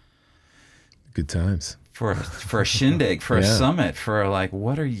for good times. For a shindig, for a summit, for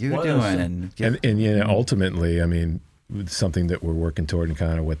what are you doing? And ultimately, I mean, something that we're working toward, and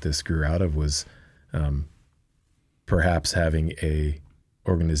kind of what this grew out of, was perhaps having a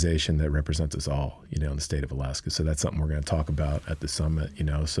organization that represents us all, in the state of Alaska. So that's something we're going to talk about at the summit,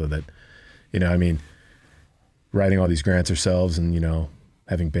 so that, I mean, writing all these grants ourselves and,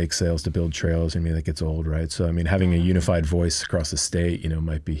 having bake sales to build trails, that gets old, right? So, I mean, having a unified voice across the state,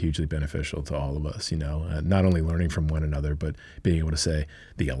 might be hugely beneficial to all of us, not only learning from one another, but being able to say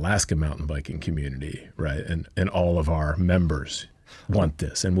the Alaska mountain biking community, right? And all of our members want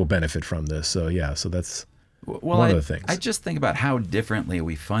this and will benefit from this. So, so that's one of the things. I just think about how differently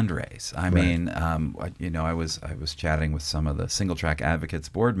we fundraise. I mean, I was chatting with some of the Single Track Advocates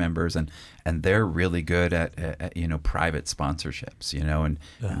board members, and they're really good at private sponsorships, and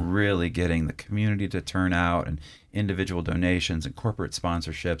really getting the community to turn out, and individual donations and corporate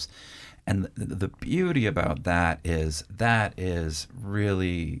sponsorships. And the beauty about that is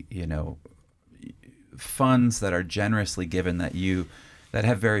really, funds that are generously given that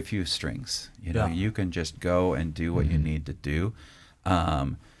have very few strings. You can just go and do what you need to do.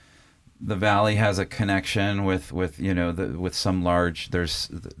 the Valley has a connection with with some large. There's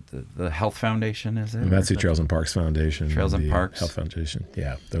the Health Foundation, is it? Matsu Trails and Parks Foundation. Trails and Parks Health Foundation.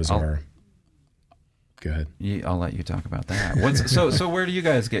 Yeah, those are. Go ahead. I'll let you talk about that. So where do you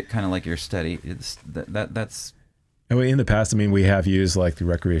guys get kind of like your steady? That's. In the past, we have used like the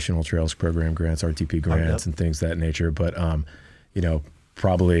Recreational Trails Program grants, RTP grants, and things of that nature. But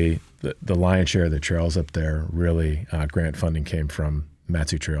probably the lion's share of the trails up there, really, grant funding came from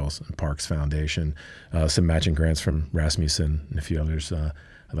Matsu Trails and Parks Foundation, some matching grants from Rasmussen and a few others. I'd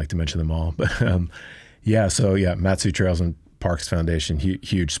like to mention them all. But Matsu Trails and Parks Foundation,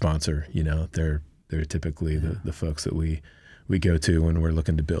 huge sponsor. They're typically the folks that we go to when we're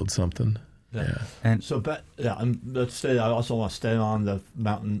looking to build something. Yeah. And so, let's stay. I also want to stay on the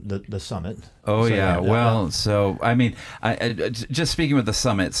mountain, the summit. Oh, so, so I just speaking with the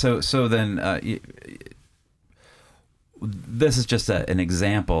summit. So then, this is just an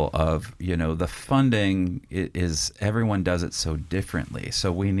example of the funding is everyone does it so differently.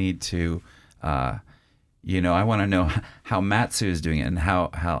 So we need to. I want to know how Matsu is doing it and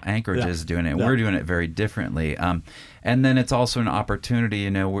how Anchorage is doing it. And we're doing it very differently. And then it's also an opportunity,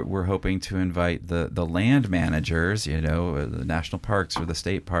 we're hoping to invite the land managers, the national parks or the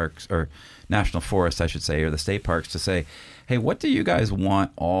state parks or national forest, I should say, or the state parks to say, hey, what do you guys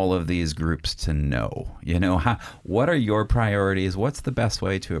want all of these groups to know? What are your priorities? What's the best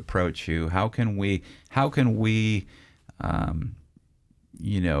way to approach you? How can we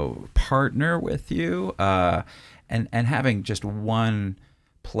partner with you, and having just one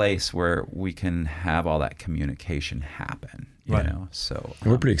place where we can have all that communication happen, so.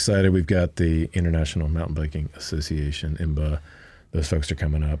 And we're pretty excited. We've got the International Mountain Biking Association, IMBA. Those folks are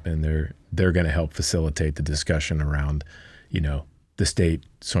coming up, and they're going to help facilitate the discussion around, the state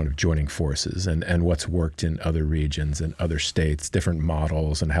sort of joining forces and what's worked in other regions and other states, different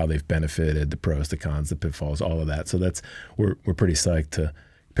models and how they've benefited, the pros, the cons, the pitfalls, all of that. So we're pretty psyched to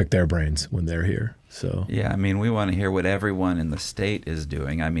pick their brains when they're here. So yeah, we want to hear what everyone in the state is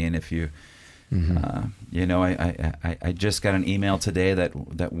doing. If you, I just got an email today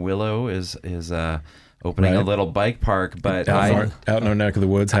that Willow is opening a little bike park, but out in our neck of the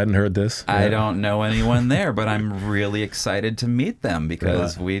woods. Hadn't heard this. I don't know anyone there, but I'm really excited to meet them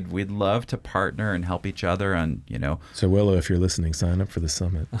because we'd love to partner and help each other. And so Willow, if you're listening, sign up for the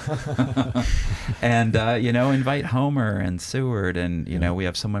summit. And invite Homer and Seward, and we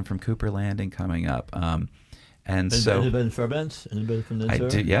have someone from Cooper Landing coming up. And so anybody in Fairbanks? Anybody from the I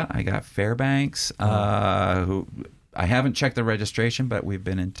do. Yeah, I got Fairbanks. Who. I haven't checked the registration, but we've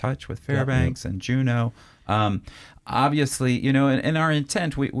been in touch with Fairbanks and Juneau. Obviously, in our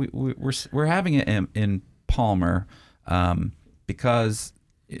intent, we're having it in Palmer because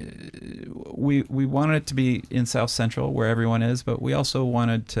we wanted it to be in South Central where everyone is, but we also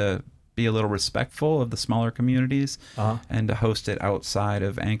wanted to be a little respectful of the smaller communities and to host it outside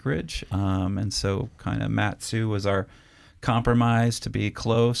of Anchorage. And so kind of Matsu was our compromise to be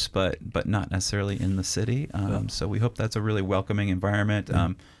close, but not necessarily in the city. So we hope that's a really welcoming environment.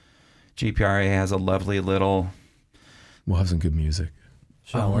 GPRA has a lovely little. We'll have some good music.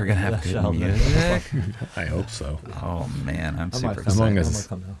 We're gonna have good music. I hope so. Oh man, I'm super excited. As long as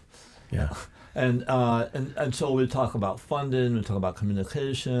yeah. And so we talk about funding, we talk about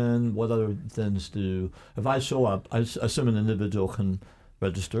communication. What other things do? If I show up, I assume an individual can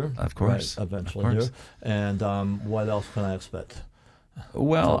register, of course, eventually here. And what else can I expect?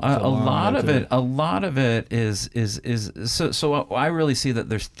 Well, a lot of it is so I really see that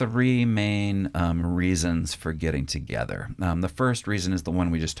there's three main reasons for getting together. The first reason is the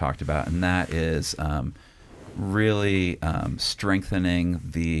one we just talked about, and that is really strengthening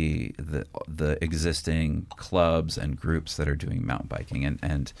the existing clubs and groups that are doing mountain biking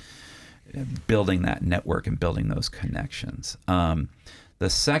and building that network and building those connections. The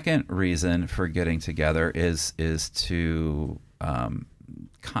second reason for getting together is to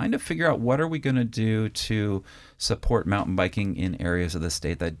kind of figure out what are we going to do to support mountain biking in areas of the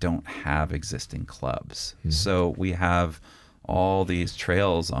state that don't have existing clubs. Mm-hmm. So we have all these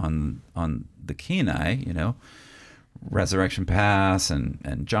trails on the Kenai, Resurrection Pass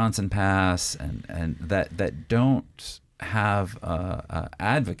and Johnson Pass, and that don't have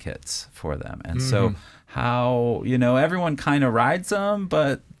advocates for them. And so how, everyone kind of rides them,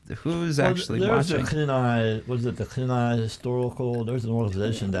 but who's actually watching? The Kenai Historical? There's an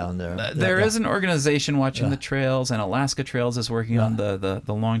organization down there. There is an organization watching the trails, and Alaska Trails is working on the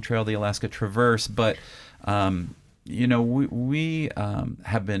long trail, the Alaska Traverse. But, we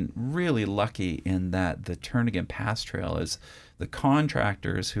have been really lucky in that the Turnagain Pass Trail is the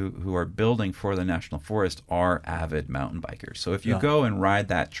contractors who are building for the National Forest are avid mountain bikers. So if you go and ride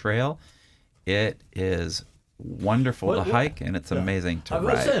that trail, it is wonderful to hike, and it's amazing to ride.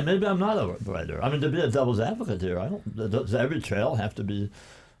 I was saying, maybe I'm not a rider. I mean, to be a devil's advocate here, does every trail have to be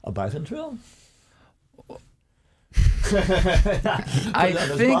a biking trail? I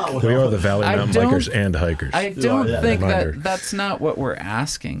think we are the Valley Mountain Bikers and hikers. I don't think that's not what we're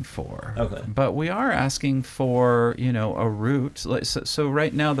asking for. Okay. But we are asking for, a route. So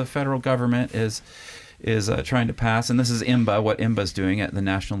right now the federal government is trying to pass, and this is IMBA, what IMBA's doing at the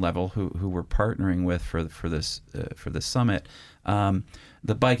national level, who we're partnering with for this summit.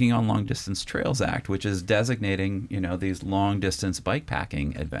 The Biking on Long Distance Trails Act, which is designating, these long distance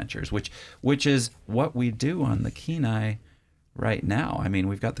bikepacking adventures, which is what we do on the Kenai right now. I mean,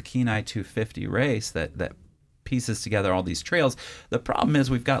 we've got the Kenai 250 race that pieces together all these trails. The problem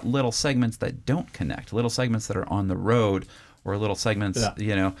is we've got little segments that don't connect, little segments that are on the road, or little segments,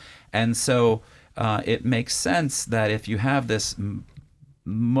 and so it makes sense that if you have this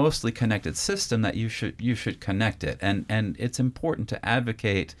mostly connected system, that you should connect it, and it's important to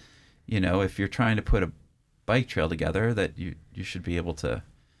advocate, if you're trying to put a bike trail together, that you should be able to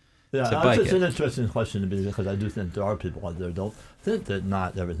bike it's it. an interesting question to me, because I do think there are people out there who don't think that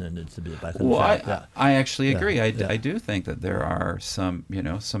not everything needs to be a bike. I actually agree. I do think that there are some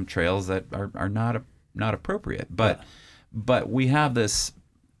some trails that are not appropriate, but we have this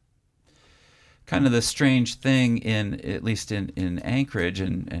kind of the strange thing at least in Anchorage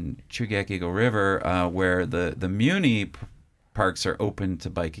and Chugach Eagle River, where the Muni parks are open to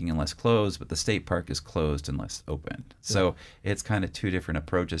biking unless closed, but the state park is closed unless opened. So it's kind of two different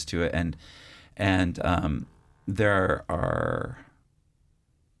approaches to it, and there are.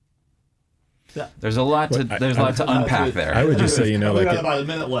 Yeah. There's a lot to unpack there. I would just say, we got about a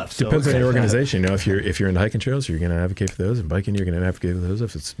minute left. Depends on your organization. If you're into hiking trails, you're going to advocate for those, and biking, you're going to advocate for those.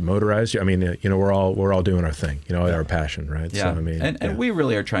 If it's motorized, I mean, we're all doing our thing. Our passion, right? Yeah. So, I mean, and we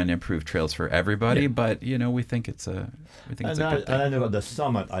really are trying to improve trails for everybody, but we think it's a good thing. And I know the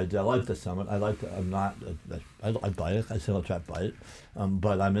summit idea. I like the summit. I bike. I single track bike,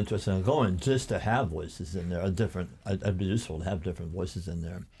 but I'm interested in going just to have voices in there. I'd be useful to have different voices in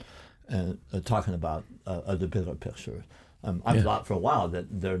there. And talking about the bigger picture. I've thought for a while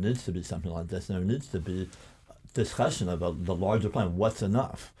that there needs to be something like this, and there needs to be discussion about the larger plan. What's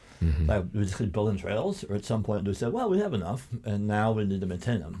enough? Mm-hmm. Like, we just keep building trails, or at some point we say, well, we have enough, and now we need to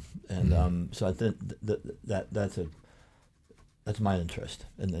maintain them. And so I think that's my interest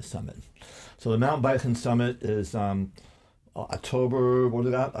in this summit. So the Mountain Biking Summit is October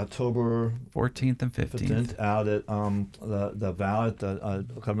 14th and 15th out at the Valley at the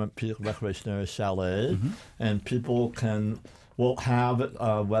Government Peak Recreation Area Chalet, and people will have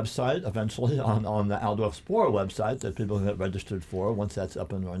a website eventually on the Outdoor Explorer website that people can get registered for once that's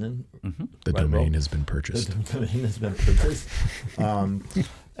up and running. Mm-hmm. The domain has been purchased. The domain has been purchased.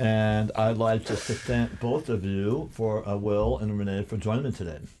 And I'd like just to thank both of you, for Will and Renee, for joining me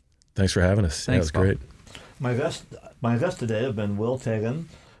today. Thanks for having us. Thanks, that was great. My guests today have been Will Tagan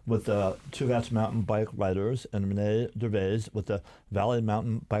with the Chugach Mountain Bike Riders and Renee Gervais with the Valley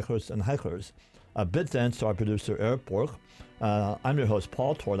Mountain Bikers and Hikers. A big thanks to our producer, Eric Bork. I'm your host,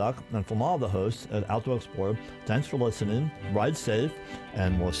 Paul Tordock, and from all the hosts at Outdoor Explorer, thanks for listening, ride safe,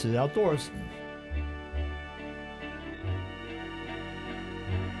 and we'll see you outdoors.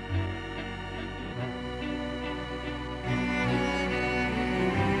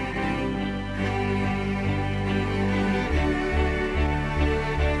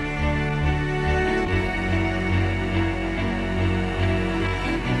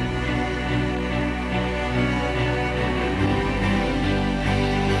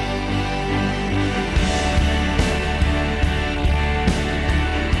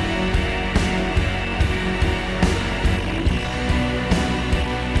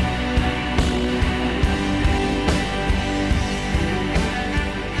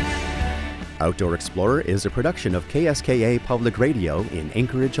 Outdoor Explorer is a production of KSKA Public Radio in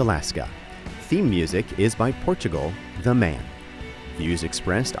Anchorage, Alaska. Theme music is by Portugal, The Man. Views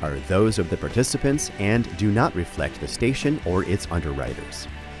expressed are those of the participants and do not reflect the station or its underwriters.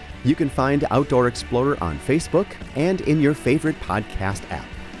 You can find Outdoor Explorer on Facebook and in your favorite podcast app.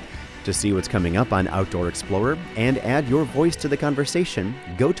 To see what's coming up on Outdoor Explorer and add your voice to the conversation,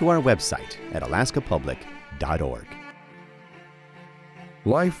 go to our website at alaskapublic.org.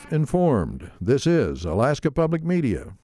 Life informed. This is Alaska Public Media.